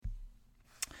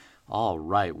All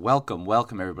right.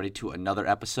 Welcome everybody to another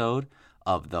episode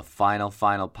of the Final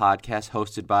podcast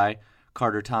hosted by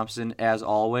Carter Thomson. As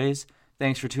always,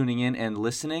 thanks for tuning in and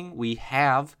listening. We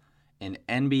have an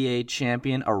NBA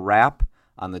champion, a wrap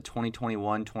on the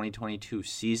 2021-2022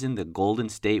 season, the Golden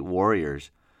State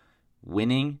Warriors,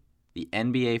 winning the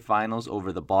NBA Finals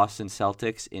over the Boston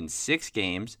Celtics in 6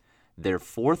 games, their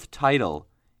 4th title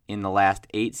in the last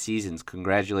 8 seasons.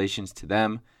 Congratulations to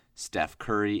them. Steph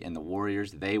Curry and the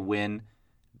Warriors, they win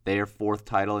their 4th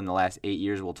title in the last 8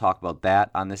 years. We'll talk about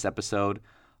that on this episode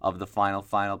of the Final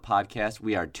podcast.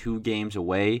 We are 2 games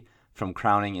away from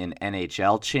crowning an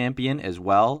NHL champion as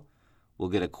well. We'll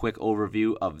get a quick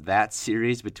overview of that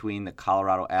series between the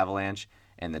Colorado Avalanche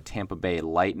and the Tampa Bay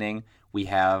Lightning. We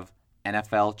have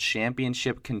NFL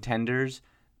championship contenders,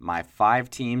 my 5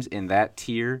 teams in that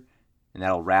tier. And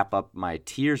that'll wrap up my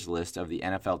tiers list of the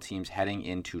NFL teams heading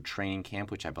into training camp,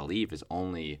 which I believe is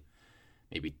only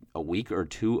maybe a week or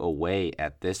 2 away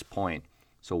at this point.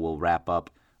 So we'll wrap up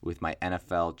with my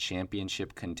NFL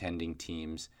championship contending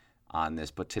teams on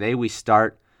this. But today we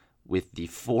start with the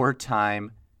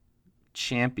 4-time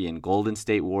champion Golden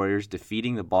State Warriors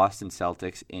defeating the Boston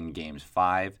Celtics in games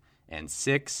 5 and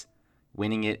 6,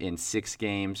 winning it in 6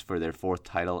 games for their 4th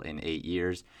title in 8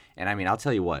 years. And I mean, I'll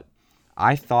tell you what.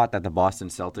 I thought that the Boston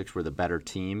Celtics were the better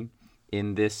team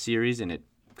in this series, and it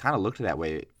kind of looked that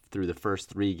way through the first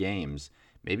 3 games,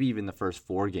 maybe even the first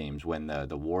 4 games when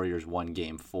the Warriors won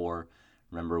Game 4.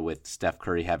 Remember with Steph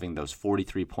Curry having those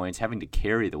 43 points, having to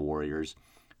carry the Warriors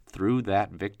through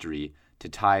that victory to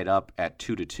tie it up at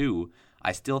 2-2.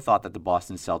 I still thought that the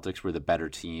Boston Celtics were the better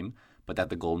team, but that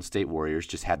the Golden State Warriors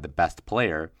just had the best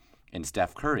player in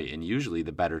Steph Curry, and usually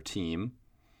the better team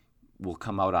will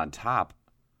come out on top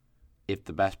if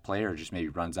the best player just maybe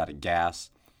runs out of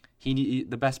gas. The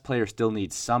best player still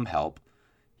needs some help.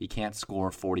 He can't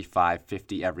score 45,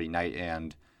 50 every night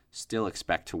and still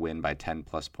expect to win by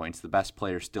 10-plus points. The best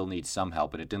player still needs some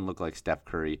help, and it didn't look like Steph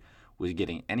Curry was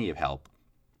getting any of help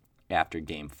after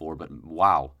Game 4. But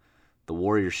wow, the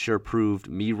Warriors sure proved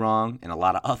me wrong and a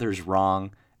lot of others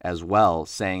wrong as well,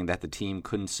 saying that the team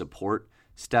couldn't support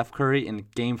Steph Curry. In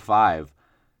Game 5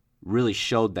 really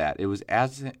showed that. It was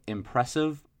as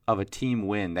impressive of a team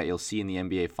win that you'll see in the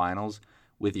NBA Finals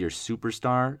with your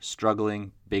superstar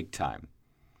struggling big time.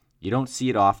 You don't see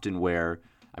it often where,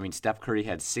 I mean, Steph Curry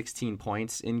had 16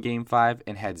 points in Game 5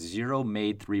 and had 0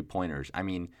 made 3-pointers. I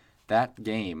mean, that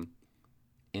game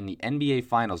in the NBA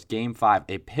Finals, Game 5,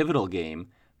 a pivotal game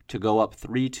to go up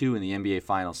 3-2 in the NBA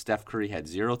Finals, Steph Curry had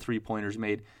 0 3-pointers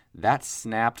made. That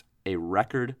snapped a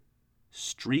record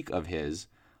streak of his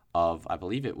of, I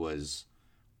believe it was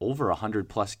over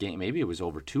 100-plus games, maybe it was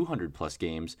over 200-plus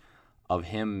games of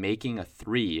him making a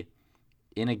 3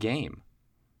 in a game.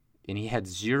 And he had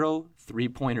 0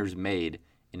 3-pointers made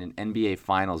in an NBA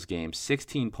Finals game,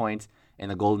 16 points,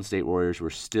 and the Golden State Warriors were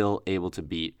still able to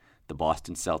beat the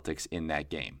Boston Celtics in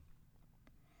that game.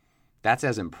 That's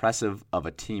as impressive of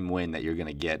a team win that you're going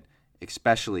to get,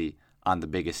 especially on the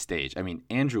biggest stage. I mean,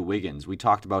 Andrew Wiggins, we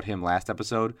talked about him last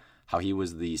episode, how he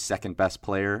was the second best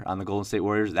player on the Golden State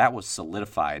Warriors. That was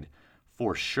solidified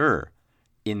for sure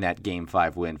in that Game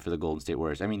 5 win for the Golden State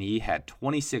Warriors. I mean, he had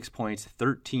 26 points,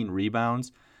 13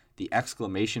 rebounds, the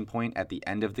exclamation point at the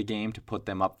end of the game to put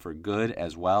them up for good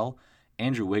as well.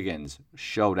 Andrew Wiggins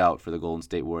showed out for the Golden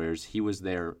State Warriors. He was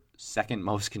their second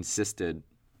most consistent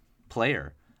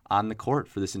player on the court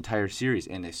for this entire series,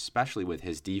 and especially with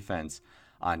his defense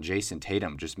on Jason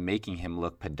Tatum, just making him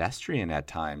look pedestrian at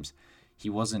times. He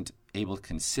wasn't able to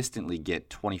consistently get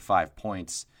 25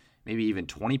 points, maybe even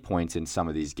 20 points in some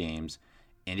of these games.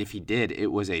 And if he did,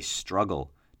 it was a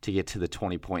struggle to get to the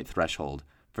 20-point threshold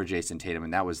for Jason Tatum.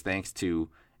 And that was thanks to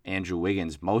Andrew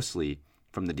Wiggins mostly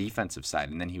from the defensive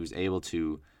side. And then he was able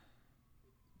to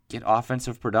get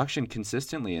offensive production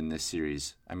consistently in this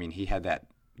series. I mean, he had that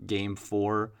Game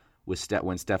 4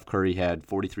 when Steph Curry had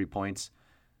 43 points.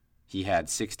 He had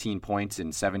 16 points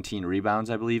and 17 rebounds,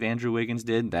 I believe Andrew Wiggins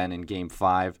did. Then in Game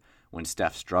 5, when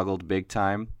Steph struggled big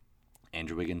time,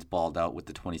 Andrew Wiggins balled out with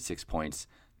the 26 points,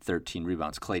 13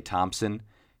 rebounds. Klay Thompson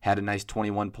had a nice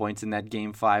 21 points in that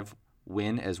Game 5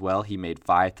 win as well. He made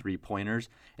 5 3-pointers.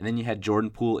 And then you had Jordan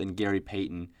Poole and Gary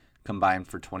Payton combined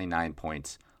for 29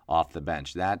 points off the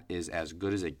bench. That is as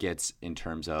good as it gets in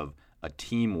terms of a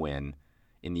team win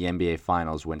in the NBA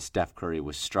Finals when Steph Curry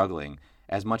was struggling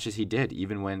as much as he did,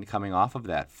 even when coming off of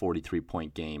that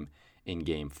 43-point game in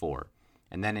Game 4.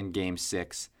 And then in Game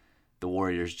 6, the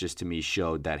Warriors just to me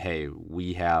showed that, hey,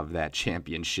 we have that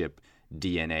championship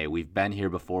DNA. We've been here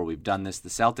before. We've done this. The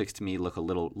Celtics, to me, looked a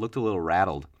little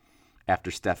rattled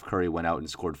after Steph Curry went out and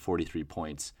scored 43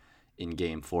 points in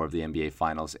Game 4 of the NBA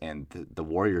Finals, and the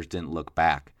Warriors didn't look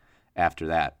back after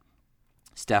that.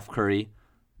 Steph Curry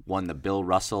won the Bill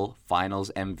Russell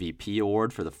Finals MVP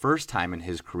award for the first time in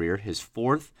his career, his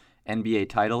fourth NBA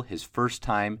title, his first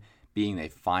time being a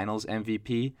Finals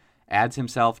MVP, adds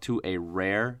himself to a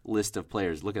rare list of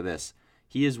players. Look at this.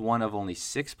 He is one of only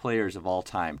 6 players of all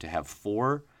time to have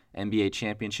 4 NBA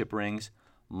championship rings,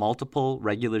 multiple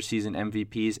regular season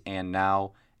MVPs, and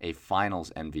now a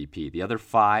Finals MVP. The other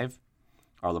 5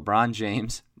 are LeBron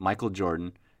James, Michael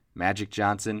Jordan, Magic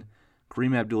Johnson,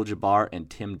 Kareem Abdul-Jabbar, and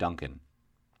Tim Duncan.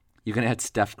 You can add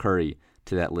Steph Curry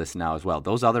to that list now as well.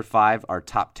 Those other 5 are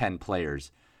top 10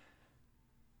 players.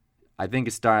 I think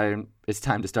it's time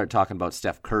to start talking about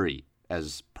Steph Curry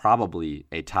as probably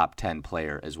a top 10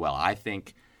 player as well. I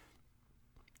think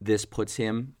this puts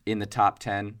him in the top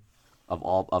 10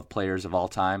 of players of all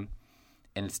time.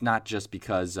 And it's not just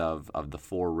because of the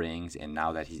 4 rings and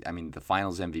now that the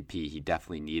Finals MVP he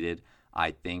definitely needed,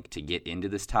 I think, to get into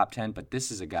this top 10. But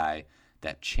this is a guy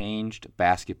that changed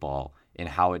basketball and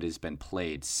how it has been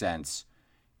played since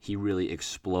he really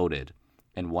exploded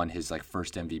and won his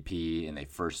first MVP and they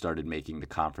first started making the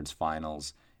conference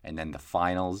finals and then the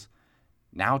finals.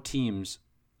 Now teams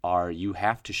you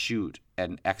have to shoot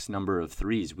an X number of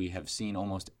threes. We have seen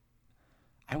almost,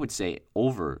 I would say,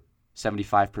 over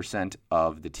 75%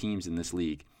 of the teams in this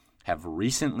league have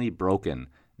recently broken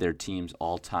their team's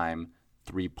all-time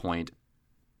 3-point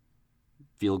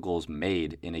field goals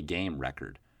made in a game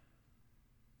record.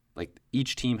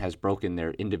 Each team has broken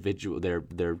their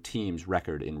team's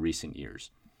record in recent years,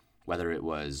 whether it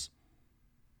was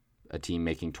a team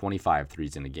making 25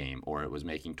 threes in a game or it was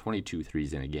making 22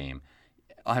 threes in a game.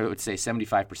 I would say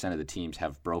 75% of the teams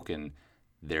have broken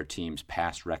their team's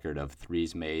past record of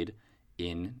threes made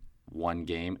in one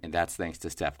game, and that's thanks to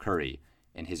Steph Curry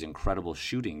and his incredible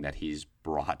shooting that he's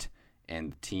brought.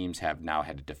 And teams have now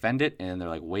had to defend it, and they're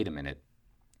like, wait a minute.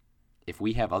 If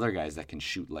we have other guys that can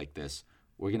shoot like this,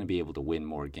 we're going to be able to win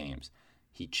more games.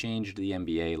 He changed the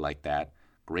NBA like that.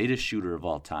 Greatest shooter of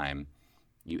all time.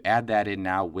 You add that in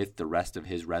now with the rest of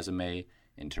his resume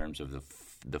in terms of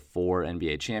the 4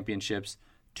 NBA championships,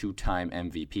 2-time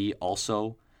MVP,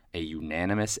 also a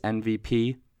unanimous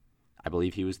MVP. I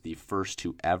believe he was the first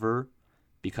to ever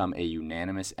become a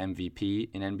unanimous MVP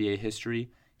in NBA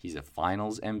history. He's a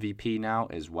Finals MVP now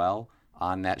as well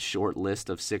on that short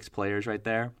list of 6 players right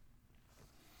there.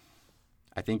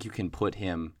 I think you can put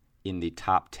him in the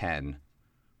top 10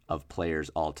 of players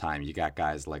all time. You got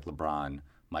guys like LeBron,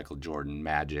 Michael Jordan,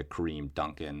 Magic, Kareem,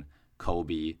 Duncan,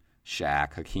 Kobe,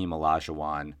 Shaq, Hakeem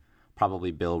Olajuwon,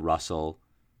 probably Bill Russell.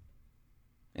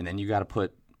 And then you got to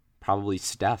put probably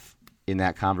Steph in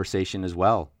that conversation as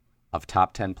well of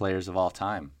top 10 players of all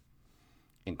time.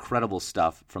 Incredible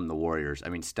stuff from the Warriors.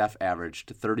 Steph averaged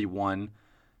 31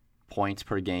 points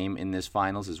per game in this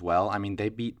finals as well. They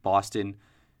beat Boston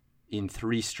in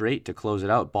 3 straight to close it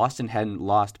out. Boston hadn't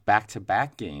lost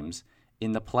back-to-back games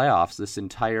in the playoffs this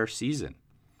entire season.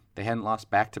 They hadn't lost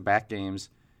back-to-back games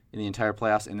in the entire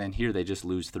playoffs, and then here they just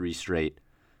lose 3 straight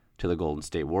to the Golden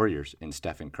State Warriors and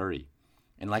Stephen Curry.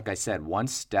 And like I said,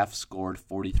 once Steph scored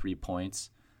 43 points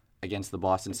against the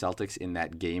Boston Celtics in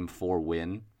that Game 4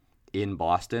 win in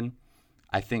Boston,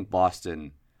 I think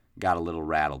Boston got a little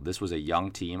rattled. This was a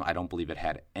young team. I don't believe it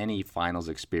had any finals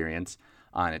experience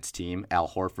on its team. Al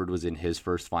Horford was in his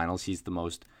first finals. He's the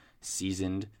most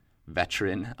seasoned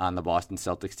veteran on the Boston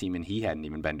Celtics team, and he hadn't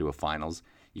even been to a finals.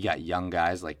 You got young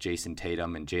guys like Jason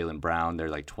Tatum and Jaylen Brown. They're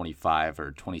 25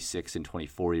 or 26 and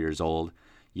 24 years old.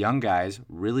 Young guys,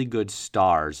 really good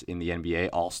stars in the NBA,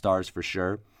 all-stars for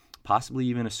sure, possibly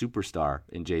even a superstar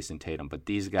in Jason Tatum. But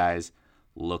these guys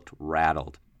looked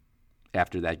rattled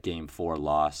after that Game 4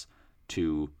 loss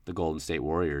to the Golden State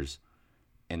Warriors,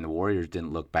 and the Warriors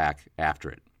didn't look back after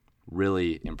it.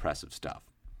 Really impressive stuff.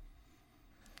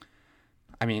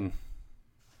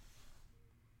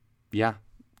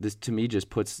 This to me just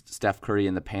puts Steph Curry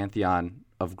in the pantheon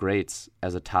of greats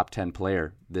as a top 10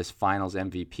 player. This Finals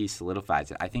MVP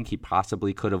solidifies it. I think he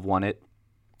possibly could have won it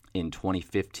in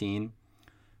 2015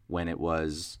 when it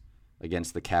was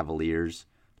against the Cavaliers.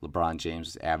 LeBron James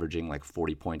was averaging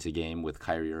 40 points a game with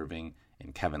Kyrie Irving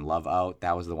and Kevin Love out.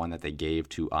 That was the one that they gave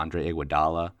to Andre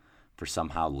Iguodala for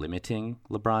somehow limiting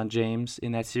LeBron James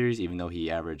in that series, even though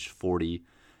he averaged 40,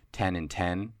 10, and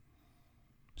 10.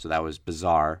 So that was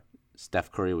bizarre.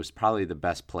 Steph Curry was probably the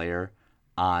best player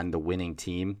on the winning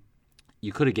team.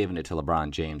 You could have given it to LeBron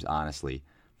James, honestly,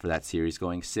 for that series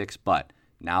going 6, but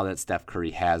now that Steph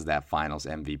Curry has that Finals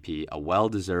MVP, a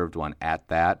well-deserved one at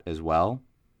that as well,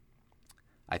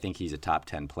 I think he's a top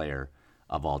 10 player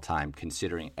of all time,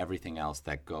 considering everything else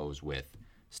that goes with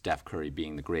Steph Curry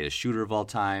being the greatest shooter of all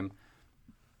time,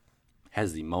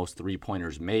 has the most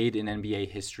three-pointers made in NBA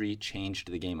history,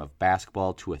 changed the game of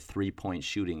basketball to a three-point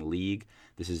shooting league.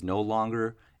 This is no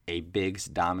longer a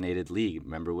bigs-dominated league.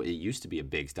 Remember, it used to be a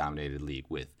bigs-dominated league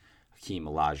with Hakeem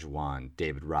Olajuwon,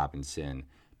 David Robinson,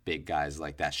 big guys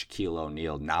like that, Shaquille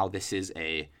O'Neal. Now this is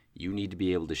you need to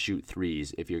be able to shoot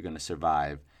threes if you're going to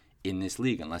survive in this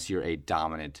league, unless you're a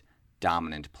dominant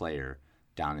player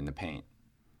down in the paint,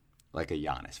 like a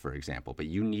Giannis, for example. But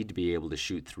you need to be able to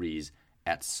shoot threes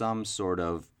at some sort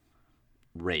of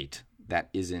rate that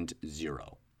isn't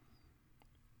zero.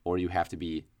 Or you have to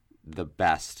be the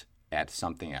best at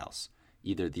something else.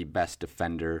 Either the best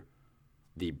defender,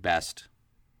 the best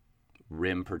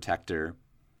rim protector,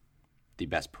 the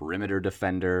best perimeter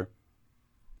defender.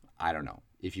 I don't know.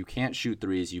 If you can't shoot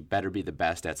threes, you better be the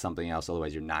best at something else.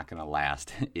 Otherwise, you're not going to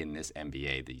last in this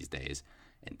NBA these days.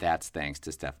 And that's thanks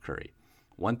to Steph Curry.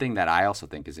 One thing that I also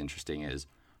think is interesting is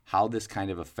how this kind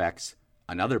of affects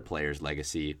another player's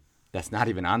legacy that's not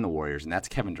even on the Warriors, and that's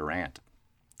Kevin Durant.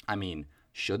 I mean,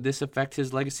 should this affect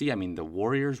his legacy? I mean, the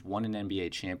Warriors won an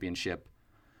NBA championship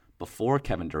before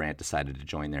Kevin Durant decided to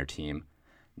join their team.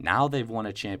 Now they've won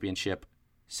a championship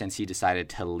since he decided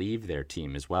to leave their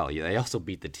team as well. They also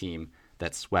beat the team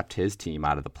that swept his team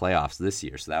out of the playoffs this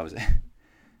year, so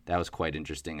that was quite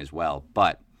interesting as well.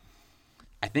 But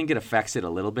I think it affects it a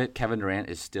little bit. Kevin Durant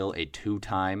is still a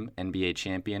two-time NBA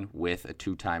champion with a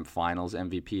two-time Finals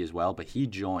MVP as well, but he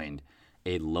joined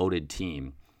a loaded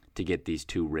team to get these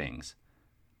 2 rings.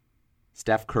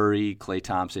 Steph Curry, Klay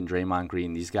Thompson, Draymond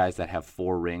Green, these guys that have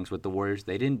 4 rings with the Warriors,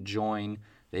 they didn't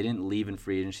leave in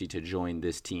free agency to join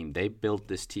this team. They built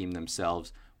this team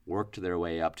themselves, worked their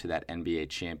way up to that NBA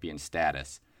champion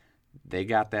status. They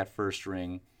got that first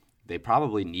ring. They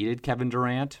probably needed Kevin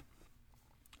Durant,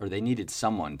 or they needed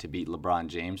someone to beat LeBron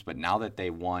James, but now that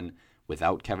they won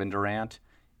without Kevin Durant,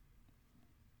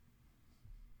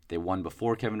 they won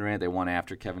before Kevin Durant, they won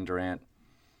after Kevin Durant,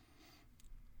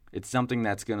 it's something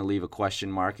that's going to leave a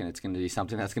question mark, and it's going to be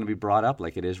something that's going to be brought up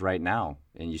like it is right now.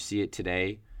 And you see it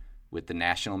today with the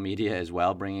national media as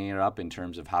well, bringing it up in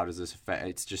terms of how does this affect.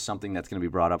 It's just something that's going to be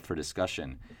brought up for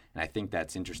discussion. And I think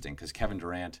that's interesting because Kevin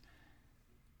Durant,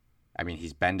 I mean,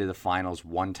 he's been to the finals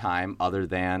one time other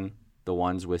than the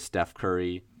ones with Steph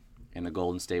Curry and the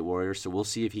Golden State Warriors. So we'll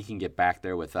see if he can get back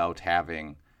there without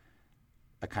having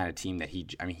a kind of team that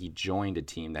he joined a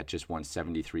team that just won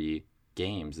 73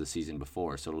 games the season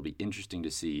before. So it'll be interesting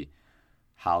to see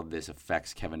how this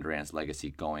affects Kevin Durant's legacy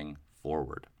going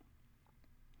forward.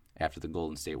 After the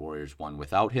Golden State Warriors won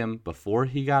without him before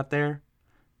he got there,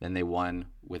 then they won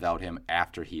without him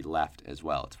after he left as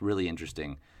well. It's really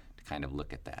interesting to kind of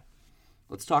look at that.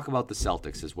 Let's talk about the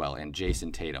Celtics as well and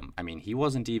Jason Tatum. I mean, he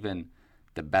wasn't even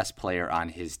the best player on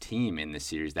his team in this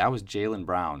series. That was Jaylen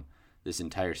Brown this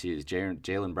entire series.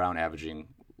 Jaylen Brown averaging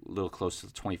a little close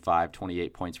to 25,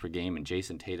 28 points per game, and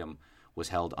Jason Tatum was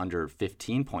held under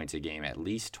 15 points a game at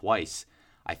least twice.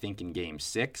 I think in Game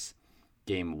 6,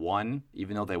 Game 1,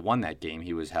 even though they won that game,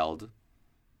 he was held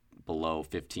below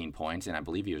 15 points, and I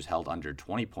believe he was held under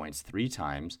 20 points 3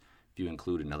 times, if you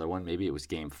include another one. Maybe it was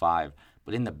Game 5.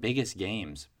 But in the biggest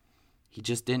games, he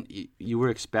just didn't. You were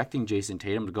expecting Jason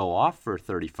Tatum to go off for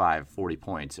 35, 40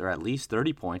 points, or at least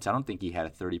 30 points. I don't think he had a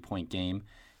 30-point game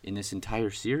in this entire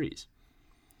series.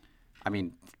 I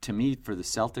mean, to me, for the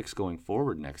Celtics going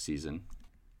forward next season,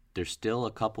 there's still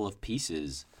a couple of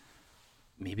pieces.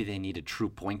 Maybe they need a true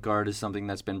point guard is something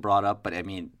that's been brought up. But, I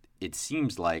mean, it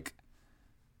seems like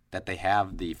that they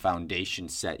have the foundation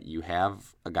set. You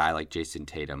have a guy like Jason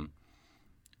Tatum,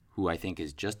 who I think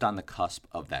is just on the cusp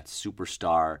of that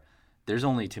superstar. There's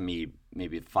only, to me,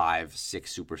 maybe 5,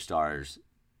 6 superstars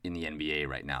in the NBA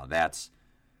right now. That's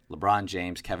LeBron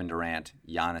James, Kevin Durant,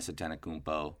 Giannis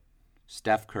Antetokounmpo,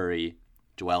 Steph Curry,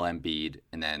 Joel Embiid,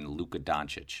 and then Luka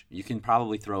Doncic. You can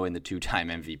probably throw in the 2-time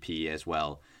MVP as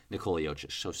well, Nikola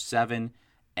Jokic. So 7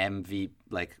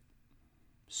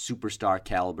 superstar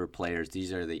caliber players.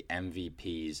 These are the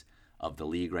MVPs of the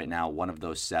league right now. One of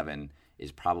those 7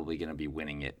 is probably going to be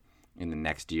winning it in the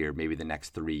next year, maybe the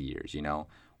next 3 years, you know?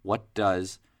 What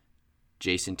does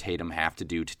Jason Tatum have to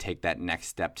do to take that next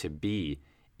step to be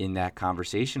in that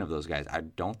conversation of those guys? I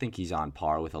don't think he's on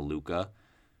par with a Luka,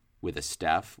 with a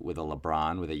Steph, with a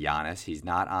LeBron, with a Giannis. He's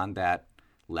not on that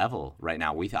level right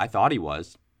now. I thought he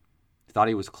was. I thought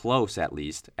he was close, at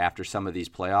least, after some of these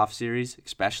playoff series,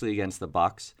 especially against the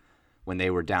Bucks when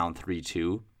they were down 3-2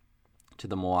 to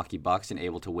the Milwaukee Bucks and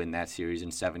able to win that series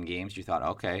in 7 games. You thought,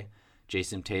 okay,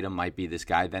 Jason Tatum might be this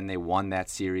guy. Then they won that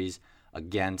series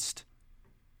against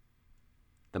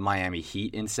the Miami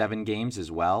Heat in 7 games as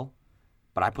well.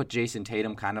 But I put Jason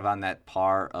Tatum kind of on that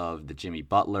par of the Jimmy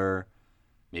Butler,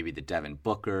 maybe the Devin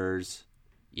Bookers.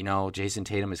 Jason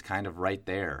Tatum is kind of right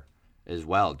there as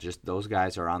well. Just those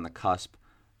guys are on the cusp.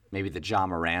 Maybe the Ja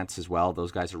Morants as well.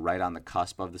 Those guys are right on the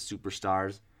cusp of the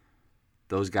superstars.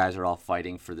 Those guys are all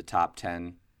fighting for the top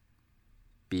 10,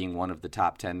 being one of the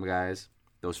top 10 guys.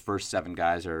 Those first 7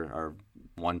 guys are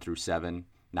 1 through 7,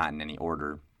 not in any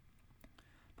order.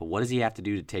 But what does he have to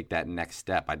do to take that next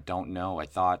step? I don't know.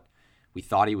 We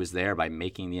thought he was there by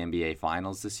making the NBA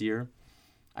Finals this year.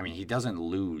 I mean, he doesn't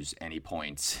lose any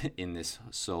points in this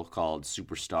so-called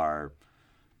superstar,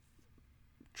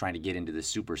 trying to get into the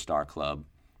superstar club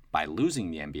by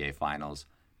losing the NBA Finals.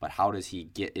 But how does he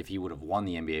get, if he would have won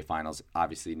the NBA Finals,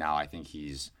 obviously now I think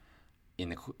he's in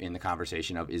the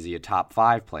conversation of, is he a top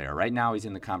 5 player? Right now he's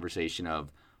in the conversation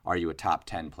of, are you a top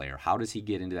 10 player? How does he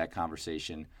get into that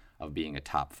conversation of being a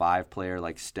top 5 player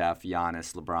like Steph,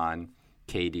 Giannis, LeBron,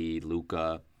 KD,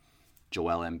 Luka,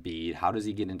 Joel Embiid? How does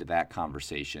he get into that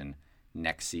conversation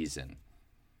next season?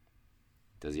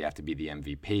 Does he have to be the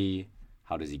MVP?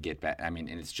 How does he get back? I mean,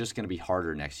 and it's just going to be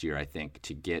harder next year, I think,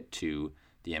 to get to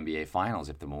the NBA Finals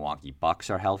if the Milwaukee Bucks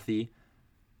are healthy.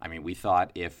 I mean, we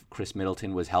thought if Chris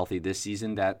Middleton was healthy this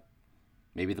season that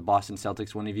maybe the Boston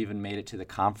Celtics wouldn't have even made it to the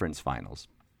conference finals.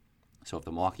 So if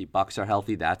the Milwaukee Bucks are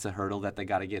healthy, that's a hurdle that they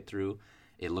got to get through.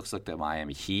 It looks like the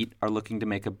Miami Heat are looking to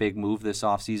make a big move this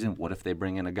offseason. What if they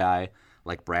bring in a guy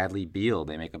like Bradley Beal?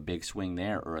 They make a big swing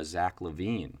there, or a Zach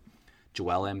LaVine.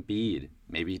 Joel Embiid.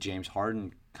 Maybe James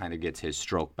Harden kind of gets his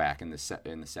stroke back, and the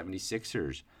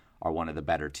 76ers are one of the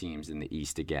better teams in the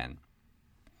East again.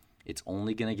 It's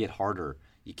only going to get harder.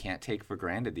 You can't take for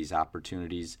granted these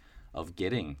opportunities of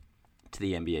getting to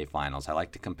the NBA Finals. I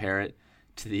like to compare it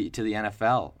to the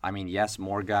NFL. I mean, yes,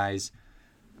 more guys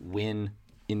win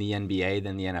in the NBA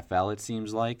than the NFL, it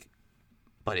seems like,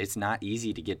 but it's not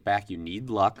easy to get back. You need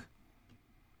luck.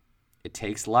 It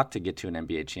takes luck to get to an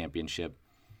NBA championship.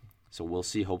 So we'll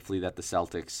see, hopefully, that the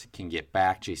Celtics can get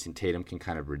back. Jason Tatum can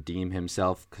kind of redeem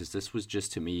himself, because this was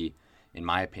just, to me, in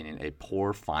my opinion, a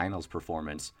poor finals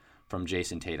performance from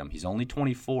Jason Tatum. He's only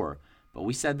 24, but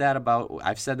I've said that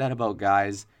about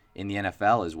guys in the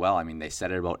NFL as well. I mean, they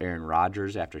said it about Aaron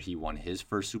Rodgers after he won his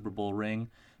first Super Bowl ring.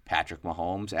 Patrick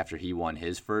Mahomes after he won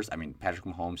his first. I mean, Patrick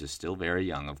Mahomes is still very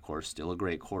young, of course, still a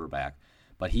great quarterback,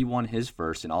 but he won his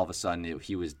first, and all of a sudden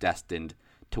he was destined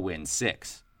to win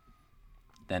 6.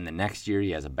 Then the next year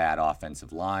he has a bad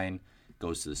offensive line,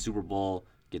 goes to the Super Bowl,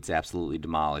 gets absolutely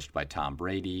demolished by Tom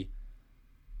Brady.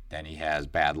 Then he has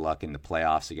bad luck in the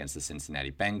playoffs against the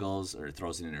Cincinnati Bengals, or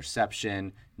throws an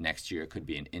interception. Next year it could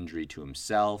be an injury to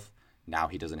himself. Now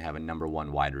he doesn't have a number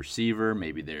 1 wide receiver.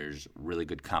 Maybe there's really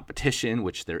good competition,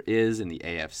 which there is in the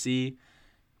AFC.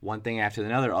 One thing after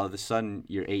another, all of a sudden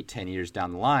you're 8-10 years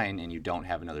down the line and you don't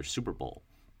have another Super Bowl.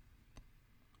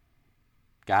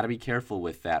 Got to be careful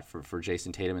with that for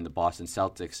Jason Tatum and the Boston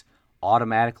Celtics,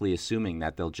 automatically assuming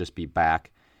that they'll just be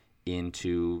back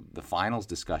into the finals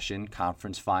discussion,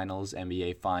 conference finals,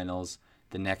 NBA finals,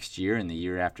 the next year and the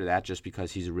year after that, just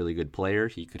because he's a really good player.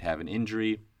 He could have an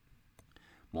injury.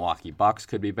 Milwaukee Bucks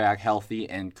could be back healthy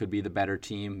and could be the better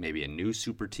team. Maybe a new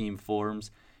super team forms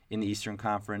in the Eastern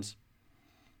Conference.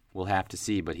 We'll have to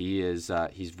see, but he's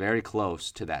very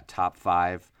close to that top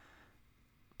 5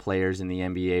 players in the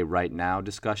NBA right now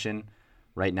discussion.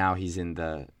 Right now he's in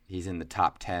the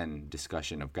top 10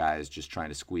 discussion of guys just trying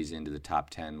to squeeze into the top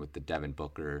 10 with the Devin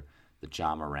Booker, the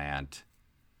Ja Morant,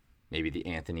 maybe the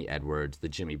Anthony Edwards, the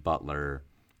Jimmy Butler.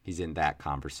 He's in that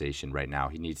conversation right now.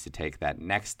 He needs to take that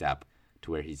next step to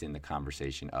where he's in the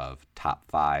conversation of top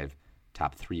 5,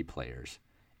 top 3 players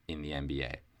in the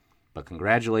NBA. But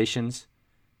congratulations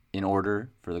in order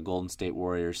for the Golden State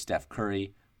Warriors, Steph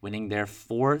Curry, winning their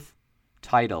 4th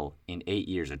title in 8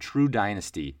 years, a true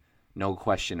dynasty, no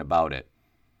question about it,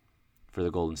 for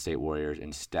the Golden State Warriors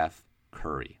and Steph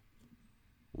Curry.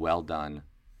 Well done.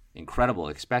 Incredible,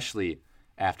 especially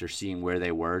after seeing where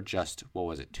they were just,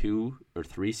 2 or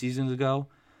 3 seasons ago?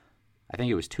 I think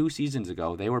it was 2 seasons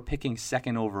ago. They were picking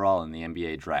 2nd overall in the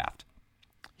NBA draft.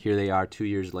 Here they are 2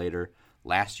 years later.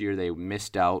 Last year they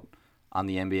missed out on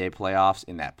the NBA playoffs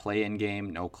in that play-in game.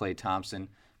 No Klay Thompson.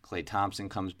 Klay Thompson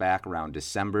comes back around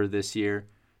December this year,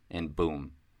 and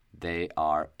boom, they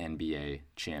are NBA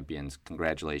champions.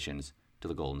 Congratulations to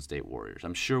the Golden State Warriors.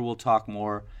 I'm sure we'll talk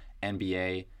more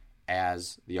NBA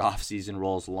as the offseason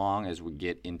rolls along, as we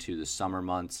get into the summer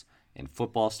months and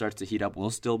football starts to heat up.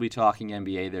 We'll still be talking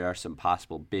NBA. There are some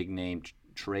possible big-name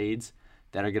trades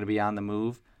that are going to be on the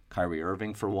move. Kyrie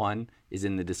Irving, for one, is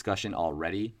in the discussion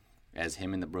already, as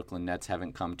him and the Brooklyn Nets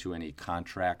haven't come to any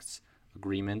contracts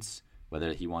agreements,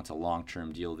 whether he wants a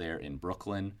long-term deal there in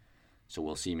Brooklyn. So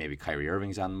we'll see maybe Kyrie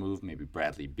Irving's on the move, maybe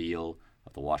Bradley Beal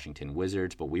of the Washington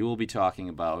Wizards. But we will be talking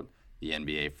about the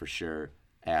NBA for sure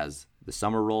as the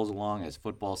summer rolls along, as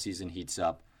football season heats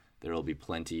up. There will be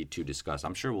plenty to discuss.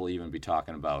 I'm sure we'll even be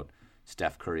talking about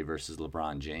Steph Curry versus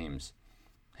LeBron James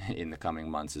in the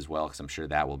coming months as well, because I'm sure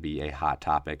that will be a hot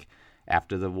topic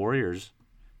after the Warriors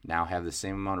now have the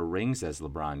same amount of rings as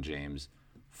LeBron James.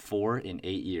 4 in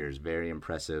 8 years. Very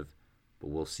impressive, but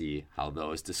we'll see how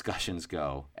those discussions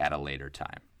go at a later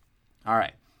time. All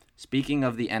right, speaking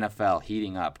of the NFL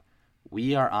heating up,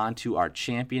 we are on to our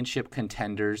championship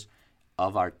contenders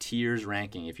of our tiers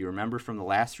ranking. If you remember from the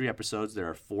last 3 episodes, there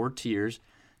are 4 tiers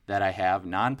that I have: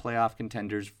 non-playoff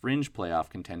contenders, fringe playoff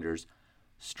contenders,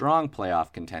 strong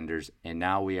playoff contenders, and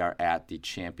now we are at the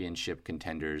championship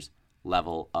contenders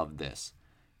level of this.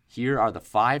 Here are the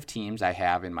 5 teams I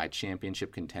have in my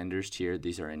championship contenders tier.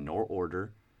 These are in no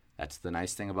order. That's the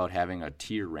nice thing about having a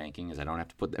tier ranking, is I don't have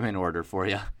to put them in order for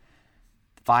you.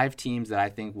 5 teams that I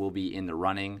think will be in the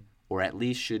running, or at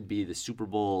least should be the Super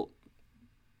Bowl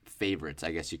favorites,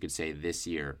 I guess you could say, this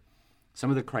year. Some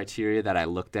of the criteria that I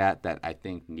looked at that I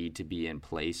think need to be in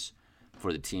place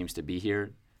for the teams to be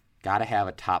here: got to have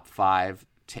a top 5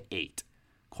 to 8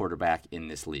 quarterback in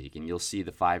this league. And you'll see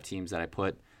the 5 teams that I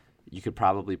put. You could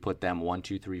probably put them 1,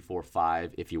 2, 3, 4,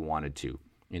 5 if you wanted to,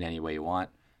 in any way you want.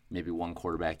 Maybe one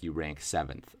quarterback you rank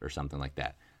 7th or something like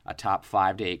that. A top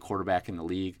 5 to 8 quarterback in the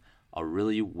league, a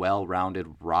really well-rounded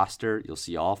roster. You'll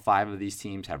see all 5 of these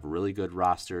teams have really good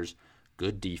rosters,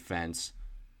 good defense.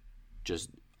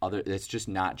 It's just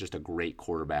not just a great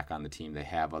quarterback on the team. They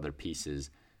have other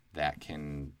pieces that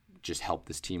can just help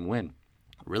this team win.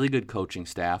 Really good coaching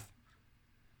staff.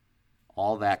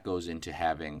 All that goes into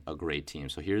having a great team.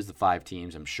 So here's the 5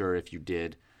 teams. I'm sure if you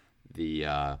did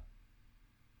the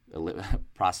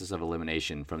process of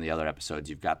elimination from the other episodes,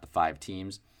 you've got the 5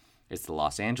 teams. It's the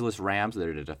Los Angeles Rams.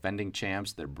 They're the defending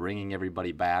champs. They're bringing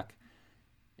everybody back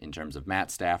in terms of Matt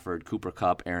Stafford, Cooper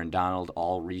Kupp, Aaron Donald,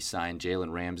 all re-signed.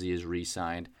 Jalen Ramsey is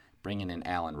re-signed. Bringing in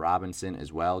Allen Robinson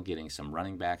as well, getting some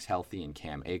running backs healthy, and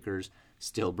Cam Akers.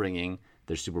 Still bringing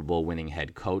their Super Bowl winning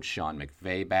head coach, Sean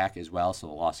McVay, back as well. So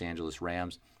the Los Angeles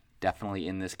Rams definitely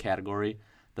in this category.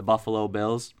 The Buffalo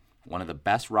Bills, one of the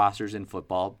best rosters in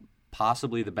football,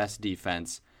 possibly the best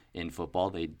defense in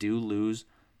football. They do lose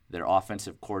their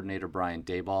offensive coordinator, Brian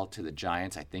Daboll, to the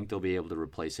Giants. I think they'll be able to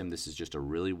replace him. This is just a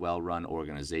really well-run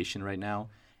organization right now.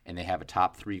 And they have a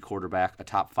top 5 quarterback,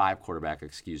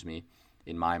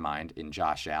 in my mind, in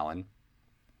Josh Allen.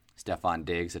 Stephon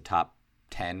Diggs, a top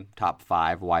 10, top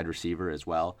 5 wide receiver as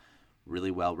well.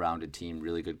 Really well-rounded team,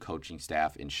 really good coaching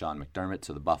staff in Sean McDermott.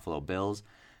 So the Buffalo Bills.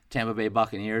 Tampa Bay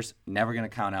Buccaneers, never going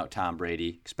to count out Tom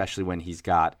Brady, especially when he's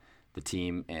got the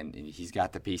team and he's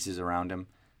got the pieces around him.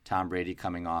 Tom Brady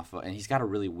coming off, and he's got a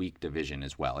really weak division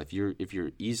as well. If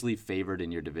you're easily favored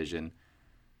in your division,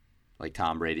 like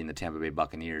Tom Brady and the Tampa Bay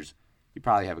Buccaneers, you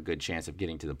probably have a good chance of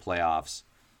getting to the playoffs,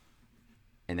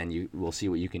 and then we'll see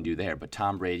what you can do there. But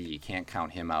Tom Brady, you can't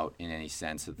count him out in any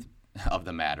sense of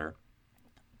the matter.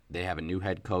 They have a new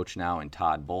head coach now in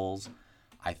Todd Bowles.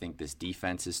 I think this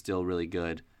defense is still really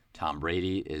good. Tom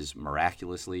Brady is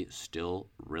miraculously still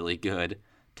really good.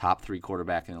 Top 3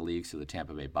 quarterback in the league, so the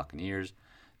Tampa Bay Buccaneers.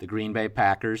 The Green Bay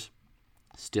Packers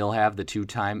still have the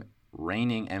 2-time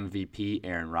reigning MVP,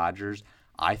 Aaron Rodgers.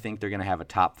 I think they're going to have a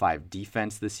top 5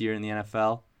 defense this year in the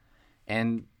NFL.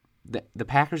 And the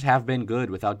Packers have been good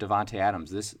without Davante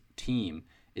Adams. This team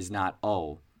is not,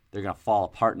 they're going to fall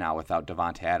apart now without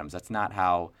Davante Adams. That's not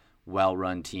how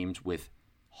well-run teams with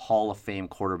Hall of Fame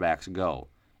quarterbacks go.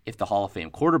 If the Hall of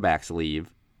Fame quarterbacks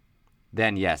leave,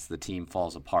 then yes, the team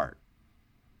falls apart.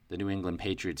 The New England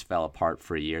Patriots fell apart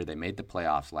for a year. They made the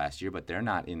playoffs last year, but they're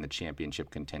not in the championship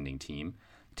contending team.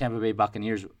 The Tampa Bay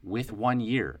Buccaneers, with 1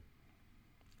 year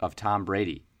of Tom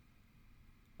Brady,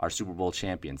 are Super Bowl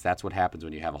champions. That's what happens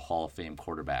when you have a Hall of Fame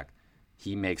quarterback.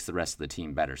 He makes the rest of the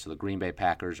team better. So the Green Bay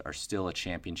Packers are still a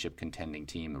championship contending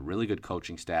team, a really good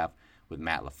coaching staff with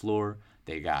Matt LaFleur.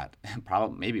 They got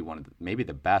probably maybe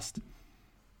the best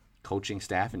coaching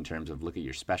staff in terms of look at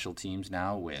your special teams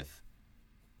now with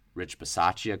Rich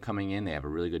Bisaccia coming in. They have a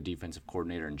really good defensive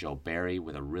coordinator in Joe Barry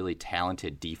with a really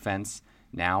talented defense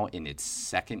now in its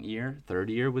third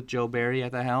year with Joe Barry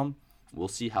at the helm. We'll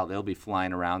see how they'll be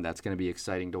flying around. That's going to be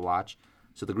exciting to watch.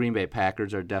 So the Green Bay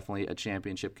Packers are definitely a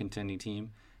championship contending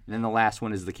team. And then the last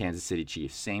one is the Kansas City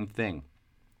Chiefs. Same thing.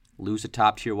 Lose a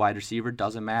top-tier wide receiver,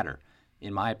 doesn't matter.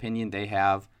 In my opinion, they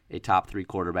have a top 3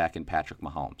 quarterback in Patrick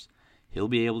Mahomes. He'll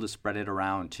be able to spread it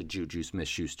around to Juju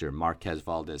Smith-Schuster, Marquez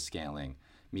Valdez-Scantling,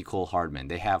 Mecole Hardman.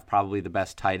 They have probably the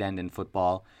best tight end in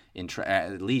football,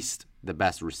 at least the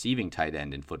best receiving tight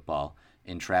end in football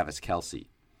in Travis Kelce.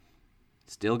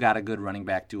 Still got a good running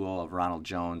back duo of Ronald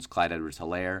Jones, Clyde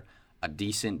Edwards-Helaire, a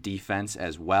decent defense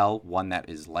as well, one that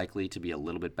is likely to be a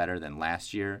little bit better than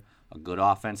last year, a good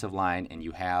offensive line, and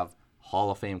you have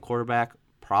Hall of Fame quarterback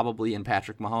probably in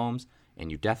Patrick Mahomes,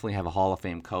 and you definitely have a Hall of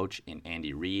Fame coach in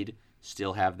Andy Reid.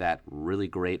 Still have that really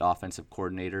great offensive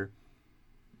coordinator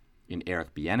in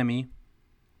Eric Bieniemy.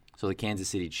 So the Kansas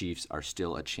City Chiefs are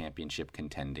still a championship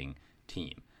contending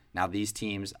team. Now these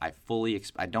teams, I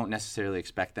don't necessarily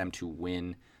expect them to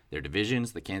win their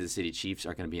divisions. The Kansas City Chiefs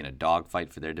are going to be in a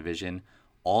dogfight for their division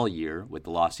all year with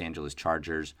the Los Angeles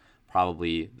Chargers,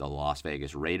 probably the Las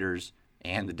Vegas Raiders,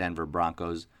 and the Denver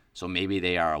Broncos. So maybe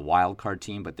they are a wild card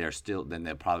team, but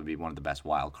they'll probably be one of the best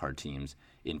wild card teams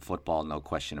in football, no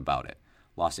question about it.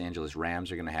 Los Angeles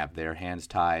Rams are going to have their hands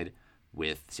tied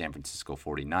with San Francisco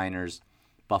 49ers.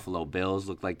 Buffalo Bills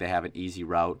look like they have an easy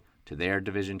route to their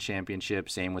division championship.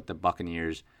 Same with the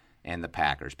Buccaneers and the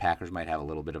Packers. Packers might have a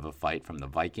little bit of a fight from the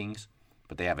Vikings,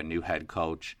 but they have a new head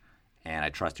coach, and I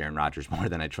trust Aaron Rodgers more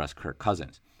than I trust Kirk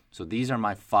Cousins. So these are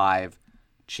my 5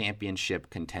 championship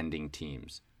contending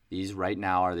teams. These right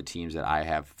now are the teams that I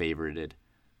have favorited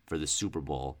for the Super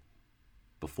Bowl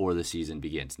before the season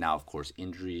begins. Now, of course,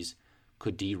 injuries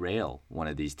could derail one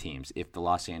of these teams. If the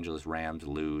Los Angeles Rams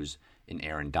lose an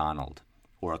Aaron Donald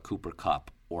or a Cooper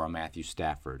Kupp or a Matthew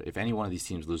Stafford, if any one of these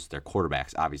teams loses their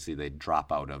quarterbacks, obviously they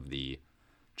drop out of the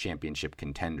championship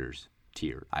contenders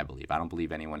tier, I believe. I don't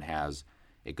believe anyone has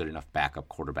a good enough backup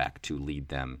quarterback to lead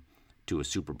them to a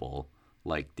Super Bowl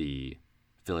like the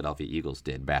Philadelphia Eagles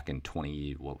did back in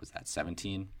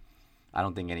 17? I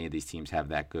don't think any of these teams have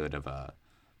that good of a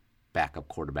backup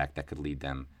quarterback that could lead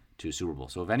them to a Super Bowl.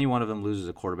 So if any one of them loses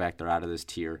a quarterback, they're out of this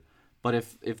tier. But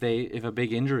if a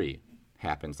big injury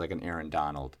happens, like an Aaron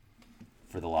Donald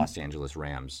for the Los Angeles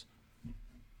Rams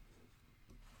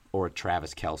or a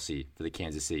Travis Kelce for the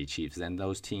Kansas City Chiefs, then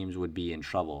those teams would be in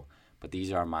trouble. But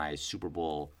these are my Super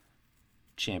Bowl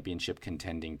championship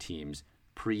contending teams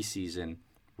preseason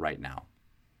right now.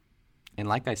 And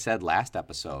like I said last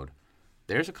episode,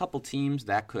 there's a couple teams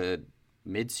that could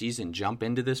mid-season jump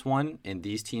into this one, and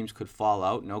these teams could fall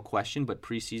out, no question. But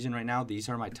preseason right now, these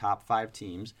are my top 5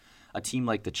 teams. A team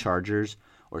like the Chargers,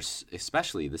 or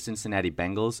especially the Cincinnati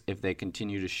Bengals, if they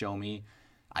continue to show me,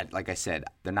 like I said,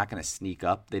 they're not going to sneak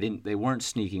up. They weren't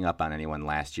sneaking up on anyone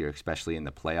last year, especially in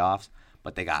the playoffs,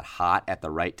 but they got hot at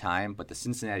the right time. But the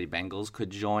Cincinnati Bengals could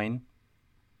join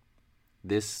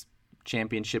this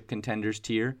championship contenders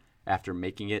tier after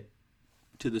making it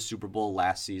to the Super Bowl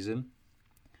last season.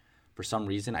 For some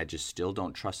reason, I just still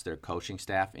don't trust their coaching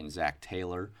staff in Zach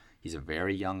Taylor. He's a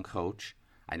very young coach.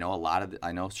 I know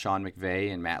Sean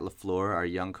McVay and Matt LaFleur are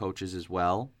young coaches as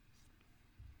well.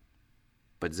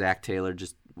 But Zach Taylor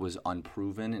just was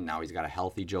unproven, and now he's got a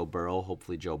healthy Joe Burrow.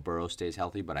 Hopefully Joe Burrow stays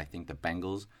healthy, but I think the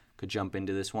Bengals could jump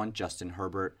into this one. Justin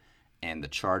Herbert and the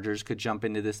Chargers could jump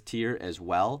into this tier as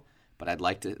well. But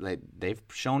they've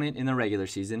shown it in the regular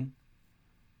season,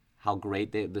 how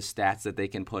great the stats that they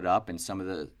can put up and some of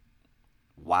the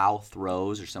wow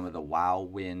throws or some of the wow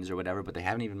wins or whatever, but they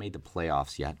haven't even made the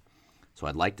playoffs yet. So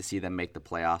I'd like to see them make the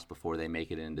playoffs before they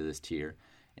make it into this tier.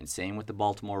 And same with the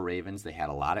Baltimore Ravens. They had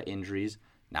a lot of injuries.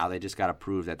 Now they just got to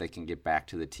prove that they can get back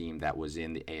to the team that was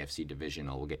in the AFC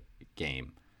divisional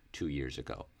game 2 years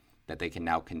ago, that they can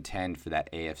now contend for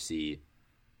that AFC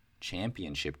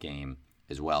championship game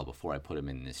as well before I put them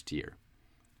in this tier.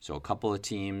 So a couple of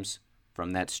teams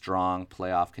from that strong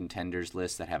playoff contenders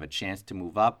list that have a chance to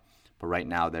move up, but right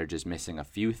now they're just missing a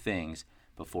few things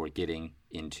before getting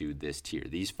into this tier.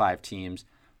 These 5 teams,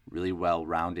 really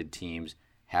well-rounded teams,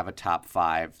 have a top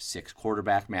 5, 6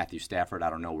 quarterback. Matthew Stafford, I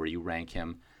don't know where you rank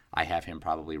him. I have him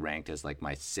probably ranked as like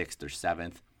my 6th or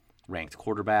 7th ranked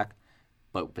quarterback.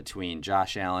 But between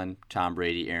Josh Allen, Tom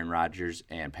Brady, Aaron Rodgers,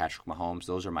 and Patrick Mahomes,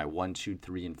 those are my 1, 2,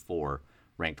 3, and 4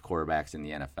 ranked quarterbacks in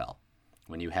the NFL.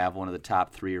 When you have one of the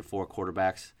top 3 or 4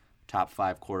 quarterbacks, top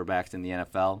 5 quarterbacks in the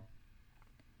NFL,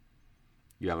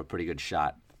 you have a pretty good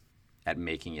shot at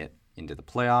making it into the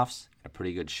playoffs, a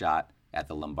pretty good shot at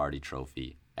the Lombardi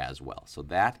Trophy as well. So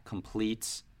that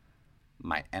completes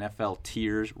my NFL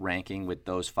tiers ranking with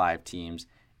those 5 teams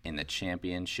in the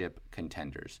championship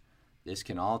contenders. This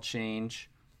can all change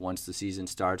once the season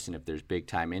starts and if there's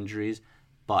big-time injuries,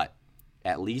 but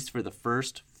at least for the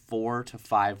first 4 to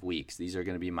 5 weeks, these are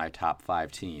going to be my top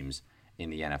 5 teams in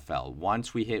the NFL.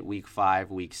 Once we hit week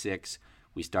 5, week 6,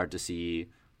 we start to see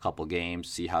a couple games,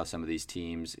 see how some of these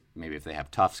teams, maybe if they have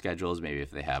tough schedules, maybe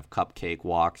if they have cupcake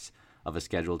walks of a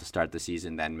schedule to start the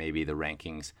season, then maybe the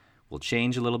rankings will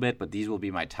change a little bit, but these will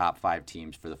be my top 5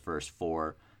 teams for the first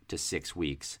 4 to 6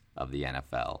 weeks of the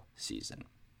NFL season.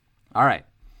 All right,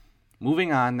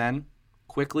 Moving on then,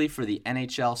 quickly for the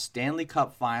NHL Stanley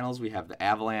Cup Finals, we have the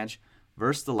Avalanche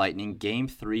versus the Lightning. Game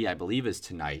 3, I believe, is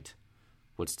tonight.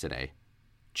 What's today?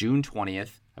 June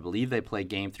 20th. I believe they play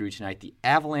Game 3 tonight. The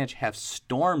Avalanche have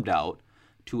stormed out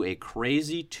to a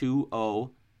crazy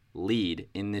 2-0 lead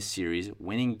in this series,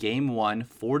 winning Game 1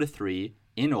 4-3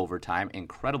 in overtime.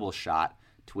 Incredible shot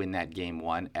to win that Game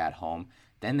 1 at home.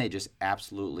 Then they just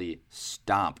absolutely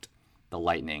stomped the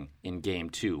Lightning in Game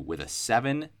 2 with a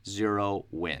 7-0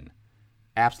 win.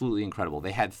 Absolutely incredible.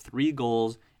 They had 3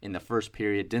 goals in the first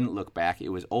period, didn't look back. It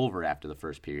was over after the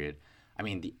first period. I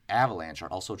mean, the Avalanche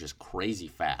are also just crazy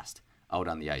fast out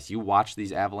on the ice. You watch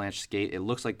these Avalanche skate, it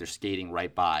looks like they're skating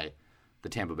right by the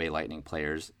Tampa Bay Lightning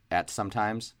players at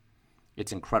sometimes.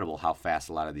 It's incredible how fast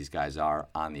a lot of these guys are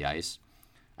on the ice.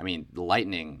 I mean, the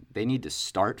Lightning, they need to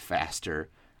start faster.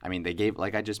 I mean, they gave,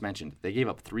 like I just mentioned, they gave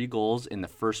up 3 goals in the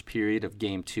first period of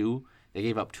Game 2. They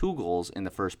gave up 2 goals in the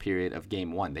first period of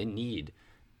Game 1. They need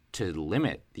to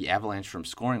limit the Avalanche from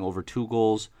scoring over 2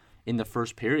 goals in the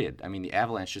first period. I mean, the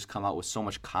Avalanche just come out with so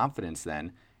much confidence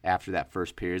then after that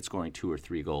first period, scoring 2 or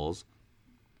 3 goals.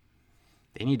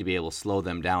 They need to be able to slow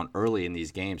them down early in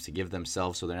these games to give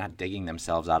themselves so they're not digging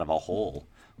themselves out of a hole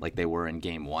like they were in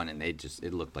Game 1, and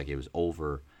it looked like it was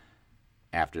over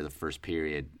after the first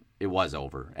period. It was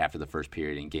over after the first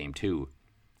period in Game 2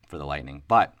 for the Lightning.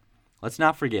 But let's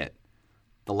not forget,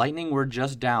 the Lightning were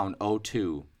just down 0-2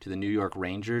 to the New York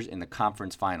Rangers in the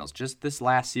conference finals. Just this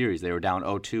last series, they were down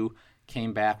 0-2,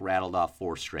 came back, rattled off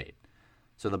 4 straight.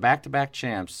 So the back-to-back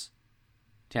champs,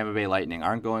 Tampa Bay Lightning,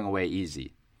 aren't going away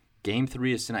easy. Game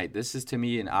 3 is tonight. This is, to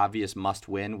me, an obvious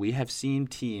must-win. We have seen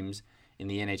teams in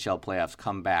the NHL playoffs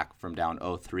come back from down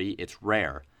 0-3. It's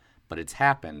rare, but it's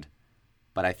happened.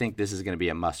 But I think this is going to be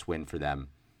a must-win for them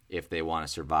if they want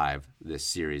to survive this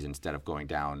series instead of going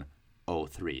down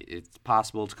 0-3. It's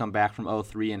possible to come back from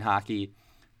 0-3 in hockey,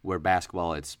 where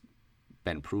basketball it's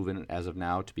been proven as of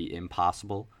now to be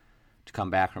impossible to come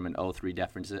back from an 0-3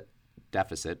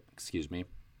 deficit.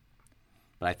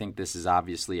 But I think this is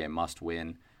obviously a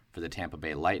must-win for the Tampa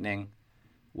Bay Lightning.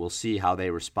 We'll see how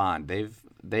they respond.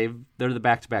 They're the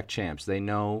back-to-back champs. They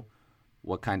know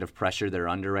what kind of pressure they're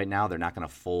under right now. They're not going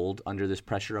to fold under this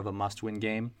pressure of a must-win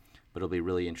game, but it'll be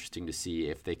really interesting to see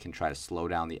if they can try to slow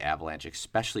down the Avalanche,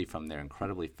 especially from their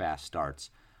incredibly fast starts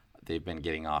they've been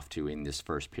getting off to in this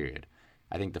first period.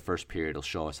 I think the first period will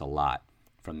show us a lot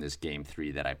from this Game 3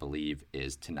 that I believe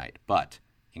is tonight. But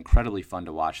incredibly fun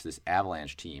to watch. This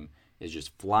Avalanche team is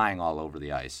just flying all over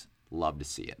the ice. Love to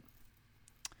see it.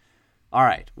 All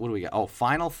right, what do we got? Oh,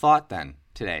 final thought then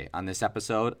today on this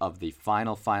episode of the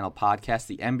final podcast.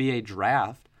 The NBA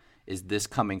draft is this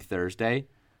coming Thursday.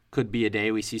 Could be a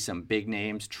day we see some big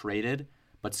names traded,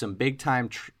 but some big-time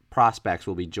prospects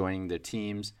will be joining the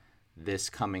teams this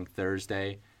coming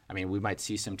Thursday. I mean, we might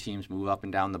see some teams move up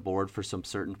and down the board for some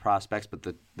certain prospects, but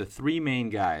the 3 main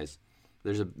guys,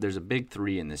 there's a big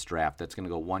 3 in this draft that's going to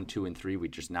go 1, 2, and 3. We're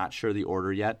just not sure the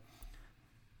order yet.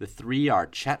 The 3 are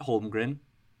Chet Holmgren.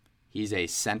 He's a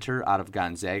center out of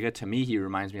Gonzaga. To me, he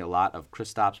reminds me a lot of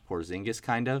Kristaps Porzingis,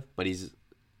 kind of, but he's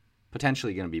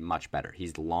potentially going to be much better.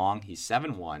 He's long. He's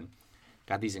 7'1",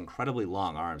 got these incredibly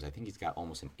long arms. I think he's got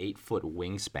almost an 8-foot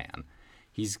wingspan.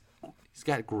 He's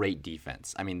got great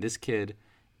defense. I mean, this kid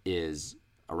is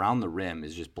around the rim,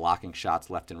 is just blocking shots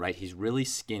left and right. He's really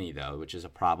skinny, though, which is a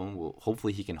problem.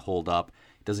 Hopefully he can hold up,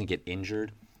 doesn't get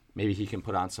injured. Maybe he can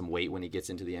put on some weight when he gets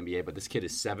into the NBA, but this kid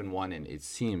is 7'1", and it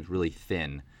seems really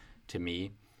thin to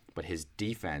me. But his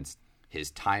defense,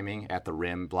 his timing at the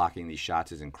rim, blocking these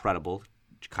shots is incredible,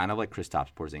 kind of like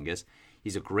Kristaps Porzingis.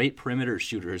 He's a great perimeter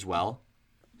shooter as well,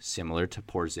 similar to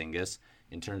Porzingis,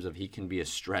 in terms of he can be a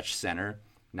stretch center,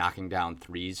 knocking down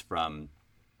threes from,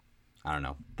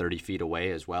 30 feet away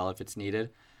as well if it's needed.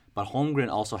 But Holmgren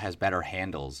also has better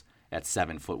handles at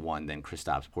 7'1" than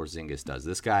Kristaps Porzingis does.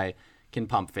 This guy can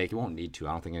pump fake. He won't need to.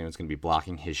 I don't think anyone's going to be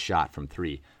blocking his shot from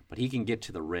 3, but he can get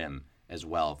to the rim as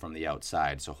well from the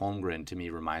outside. So Holmgren, to me,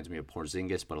 reminds me of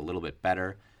Porzingis, but a little bit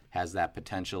better. Has that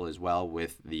potential as well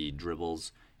with the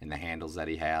dribbles and the handles that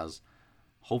he has.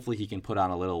 Hopefully he can put on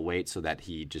a little weight so that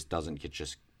he just doesn't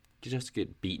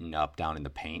get beaten up down in the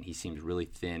paint. He seems really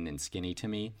thin and skinny to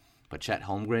me. But Chet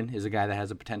Holmgren is a guy that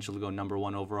has a potential to go number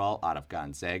 1 overall out of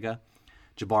Gonzaga.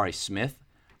 Jabari Smith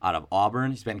out of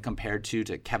Auburn. He's been compared to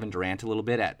Kevin Durant a little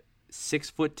bit at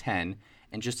 6'10",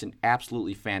 and just an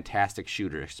absolutely fantastic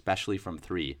shooter, especially from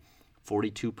 3.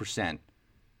 42%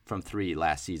 from 3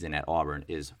 last season at Auburn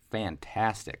is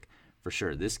fantastic for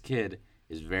sure. This kid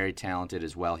is very talented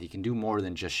as well. He can do more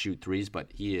than just shoot threes,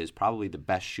 but he is probably the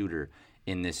best shooter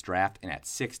in this draft. And at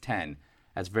 6'10",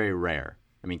 that's very rare.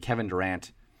 I mean, Kevin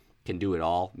Durant can do it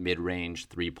all. Mid-range,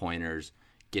 three-pointers,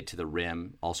 get to the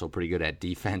rim. Also pretty good at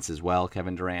defense as well,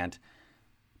 Kevin Durant.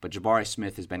 But Jabari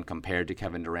Smith has been compared to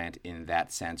Kevin Durant in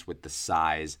that sense with the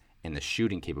size and the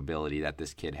shooting capability that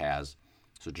this kid has.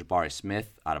 So Jabari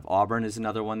Smith out of Auburn is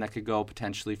another one that could go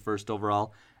potentially first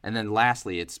overall. And then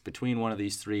lastly, it's between one of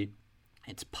these three.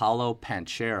 It's Paolo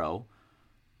Banchero.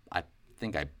 I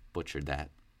think I butchered that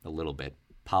a little bit.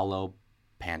 Paolo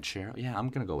Banchero. Yeah, I'm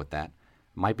going to go with that.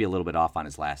 Might be a little bit off on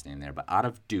his last name there. But out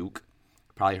of Duke,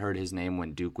 probably heard his name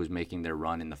when Duke was making their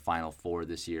run in the Final Four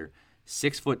this year.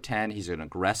 6'10", he's an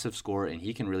aggressive scorer, and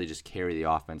he can really just carry the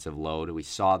offensive load. We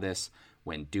saw this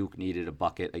when Duke needed a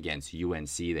bucket against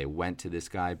UNC. They went to this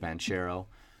guy, Banchero.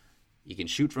 He can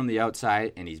shoot from the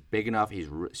outside, and he's big enough, he's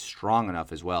strong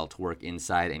enough as well to work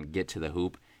inside and get to the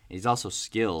hoop. And he's also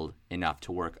skilled enough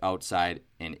to work outside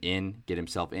and in, get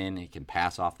himself in. He can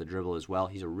pass off the dribble as well.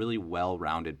 He's a really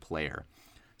well-rounded player.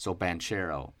 So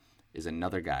Banchero is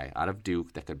another guy out of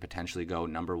Duke that could potentially go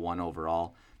number 1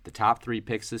 overall. The top 3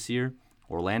 picks this year,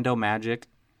 Orlando Magic,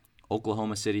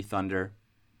 Oklahoma City Thunder,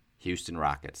 Houston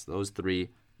Rockets. Those 3,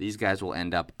 these guys will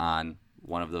end up on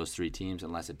one of those 3 teams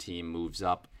unless a team moves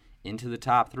up into the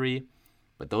top 3.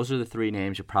 But those are the 3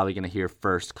 names you're probably going to hear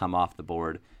first come off the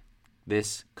board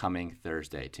this coming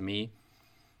Thursday. To me,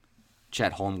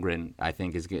 Chet Holmgren, I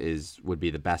think, would be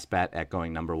the best bet at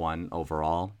going number 1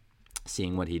 overall,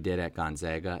 seeing what he did at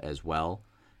Gonzaga as well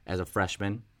as a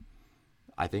freshman.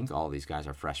 I think all these guys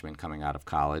are freshmen coming out of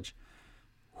college.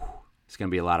 It's going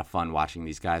to be a lot of fun watching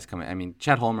these guys come in. I mean,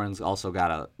 Chet Holmgren's also got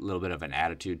a little bit of an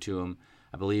attitude to him.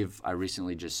 I believe I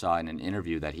recently just saw in an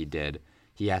interview that he did,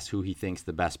 he asked who he thinks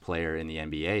the best player in the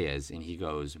NBA is, and he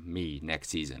goes, me, next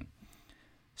season.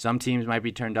 Some teams might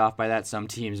be turned off by that. Some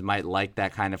teams might like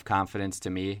that kind of confidence. To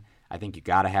me, I think you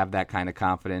got to have that kind of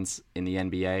confidence in the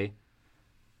NBA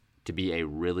to be a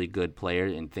really good player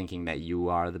in thinking that you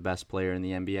are the best player in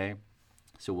the NBA.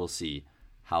 So we'll see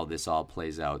how this all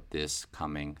plays out this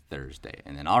coming Thursday.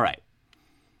 And then, all right,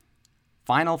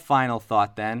 final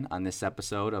thought then on this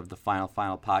episode of the Final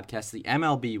podcast. The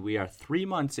MLB, we are 3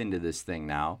 months into this thing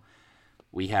now.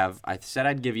 I said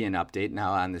I'd give you an update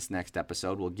now on this next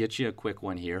episode. We'll get you a quick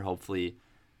one here, hopefully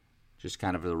just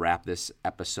kind of to wrap this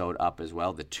episode up as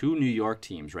well. The 2 New York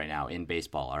teams right now in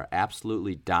baseball are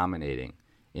absolutely dominating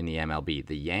in the MLB.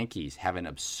 The Yankees have an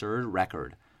absurd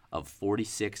record of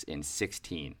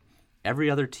 46-16. Every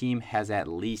other team has at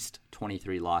least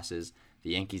 23 losses.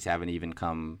 The Yankees haven't even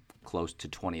come close to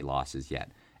 20 losses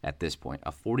yet at this point.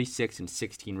 A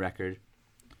 46-16 record.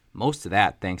 Most of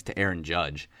that thanks to Aaron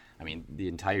Judge. I mean, the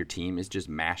entire team is just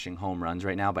mashing home runs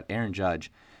right now, but Aaron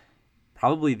Judge,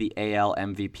 probably the AL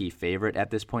MVP favorite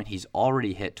at this point. He's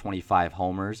already hit 25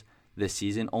 homers this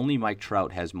season. Only Mike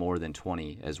Trout has more than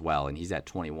 20 as well, and he's at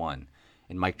 21.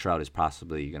 And Mike Trout is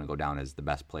possibly going to go down as the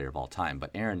best player of all time.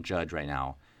 But Aaron Judge right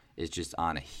now is just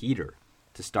on a heater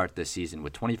to start this season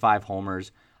with 25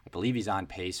 homers. I believe he's on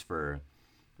pace for,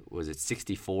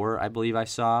 64, I believe I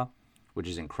saw, which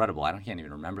is incredible. I can't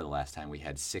even remember the last time we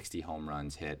had 60 home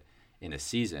runs hit in a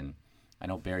season. I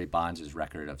know Barry Bonds'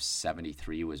 record of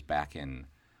 73 was back in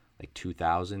like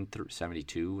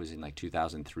 72 was in like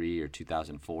 2003 or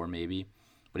 2004 maybe.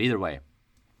 But either way,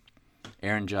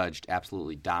 Aaron Judge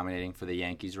absolutely dominating for the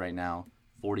Yankees right now,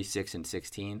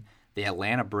 46-16. The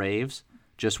Atlanta Braves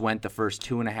just went the first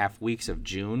 2.5 weeks of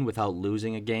June without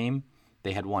losing a game.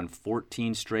 They had won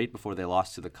 14 straight before they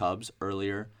lost to the Cubs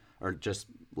earlier, or just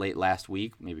late last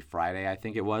week, maybe Friday I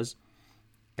think it was.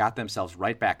 Got themselves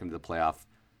right back into the playoff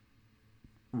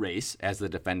race as the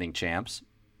defending champs.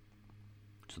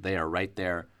 So they are right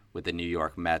there with the New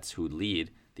York Mets, who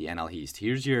lead the NL East.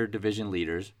 Here's your division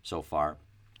leaders so far.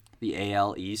 The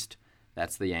AL East,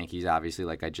 that's the Yankees, obviously,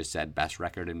 like I just said, best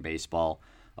record in baseball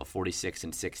of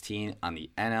 46-16. On the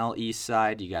NL East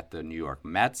side, you got the New York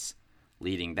Mets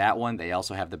leading that one. They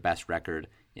also have the best record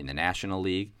in the National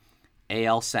League.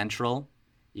 AL Central,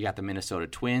 you got the Minnesota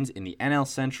Twins. In the NL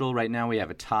Central right now, we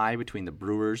have a tie between the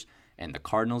Brewers and the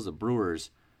Cardinals. The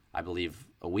Brewers, I believe,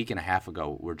 a week and a half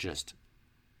ago were just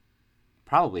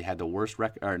probably had the worst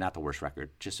record, or not the worst record,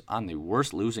 just on the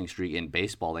worst losing streak in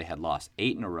baseball. They had lost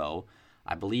 8 in a row.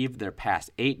 I believe their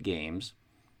past 8 games,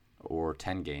 or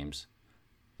 10 games,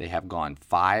 they have gone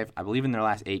 5. I believe in their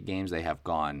last 8 games they have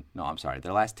gone,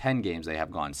 their last 10 games they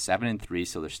have gone 7-3,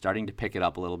 so they're starting to pick it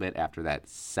up a little bit after that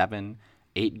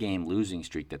 8-game losing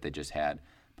streak that they just had.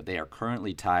 But they are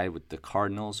currently tied with the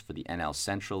Cardinals for the NL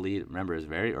Central lead. Remember, it's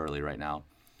very early right now.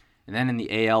 And then in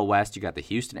the AL West, you got the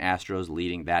Houston Astros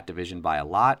leading that division by a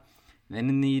lot. And then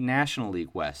in the National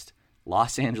League West,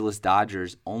 Los Angeles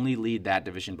Dodgers only lead that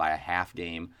division by a half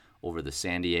game over the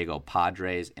San Diego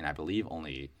Padres, and I believe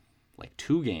only like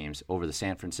 2 games over the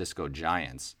San Francisco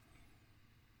Giants.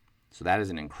 So that is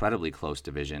an incredibly close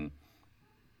division.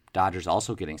 Dodgers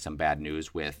also getting some bad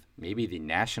news with maybe the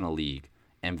National League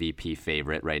MVP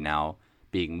favorite right now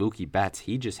being Mookie Betts.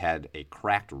 He just had a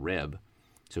cracked rib,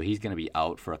 so he's going to be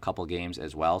out for a couple games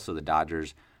as well. So the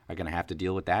Dodgers are going to have to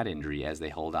deal with that injury as they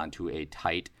hold on to a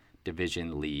tight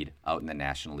division lead out in the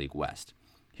National League West.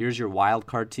 Here's your wild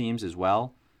card teams as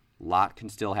well. A lot can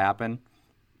still happen.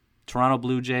 Toronto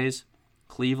Blue Jays,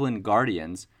 Cleveland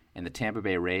Guardians, and the Tampa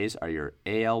Bay Rays are your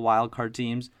AL wild card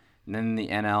teams. And then in the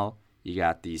NL, you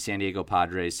got the San Diego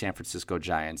Padres, San Francisco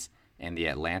Giants, and the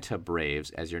Atlanta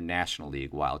Braves as your National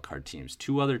League wildcard teams.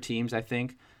 2 other teams, I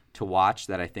think, to watch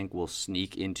that I think will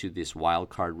sneak into this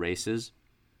wildcard races.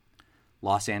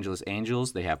 Los Angeles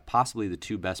Angels, they have possibly the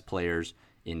 2 best players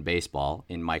in baseball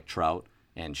in Mike Trout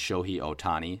and Shohei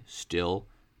Ohtani, still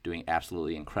doing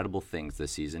absolutely incredible things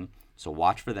this season. So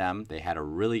watch for them. They had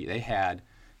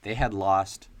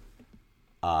lost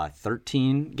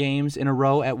 13 games in a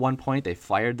row at one point. They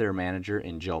fired their manager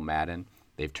in Joe Madden.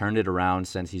 They've turned it around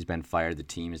since he's been fired. The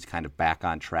team is kind of back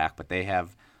on track, but they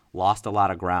have lost a lot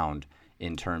of ground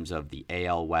in terms of the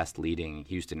AL West leading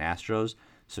Houston Astros.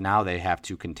 So now they have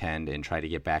to contend and try to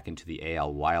get back into the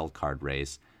AL wildcard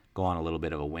race, go on a little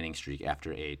bit of a winning streak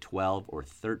after a 12 or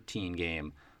 13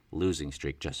 game losing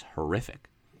streak. Just horrific.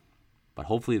 But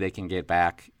hopefully they can get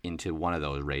back into one of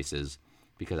those races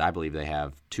because I believe they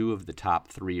have 2 of the top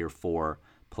 3 or 4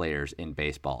 players in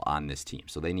baseball on this team.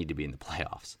 So they need to be in the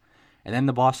playoffs. And then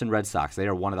the Boston Red Sox, they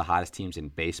are one of the hottest teams in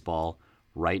baseball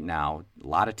right now. A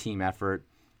lot of team effort.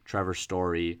 Trevor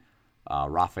Story,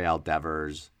 Rafael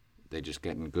Devers, they're just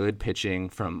getting good pitching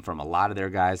from a lot of their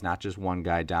guys, not just one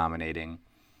guy dominating.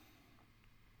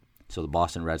 So the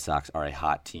Boston Red Sox are a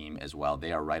hot team as well.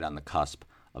 They are right on the cusp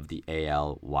of the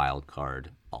AL wild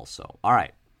card also. All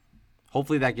right.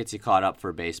 Hopefully that gets you caught up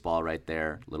for baseball right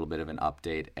there. A little bit of an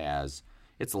update as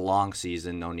it's a long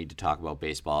season. No need to talk about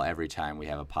baseball every time we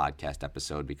have a podcast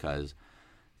episode because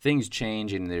things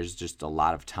change and there's just a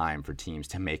lot of time for teams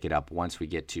to make it up. Once we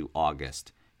get to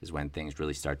August is when things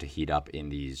really start to heat up in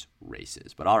these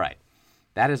races. But all right,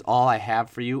 that is all I have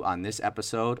for you on this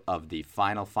episode of the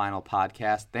Final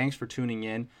podcast. Thanks for tuning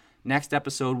in. Next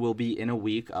episode will be in a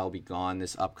week. I'll be gone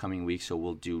this upcoming week, so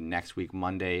we'll do next week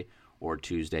Monday or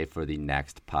Tuesday for the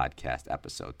next podcast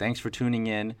episode. Thanks for tuning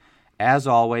in. As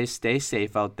always, stay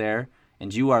safe out there,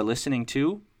 and you are listening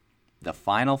to The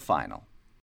Final.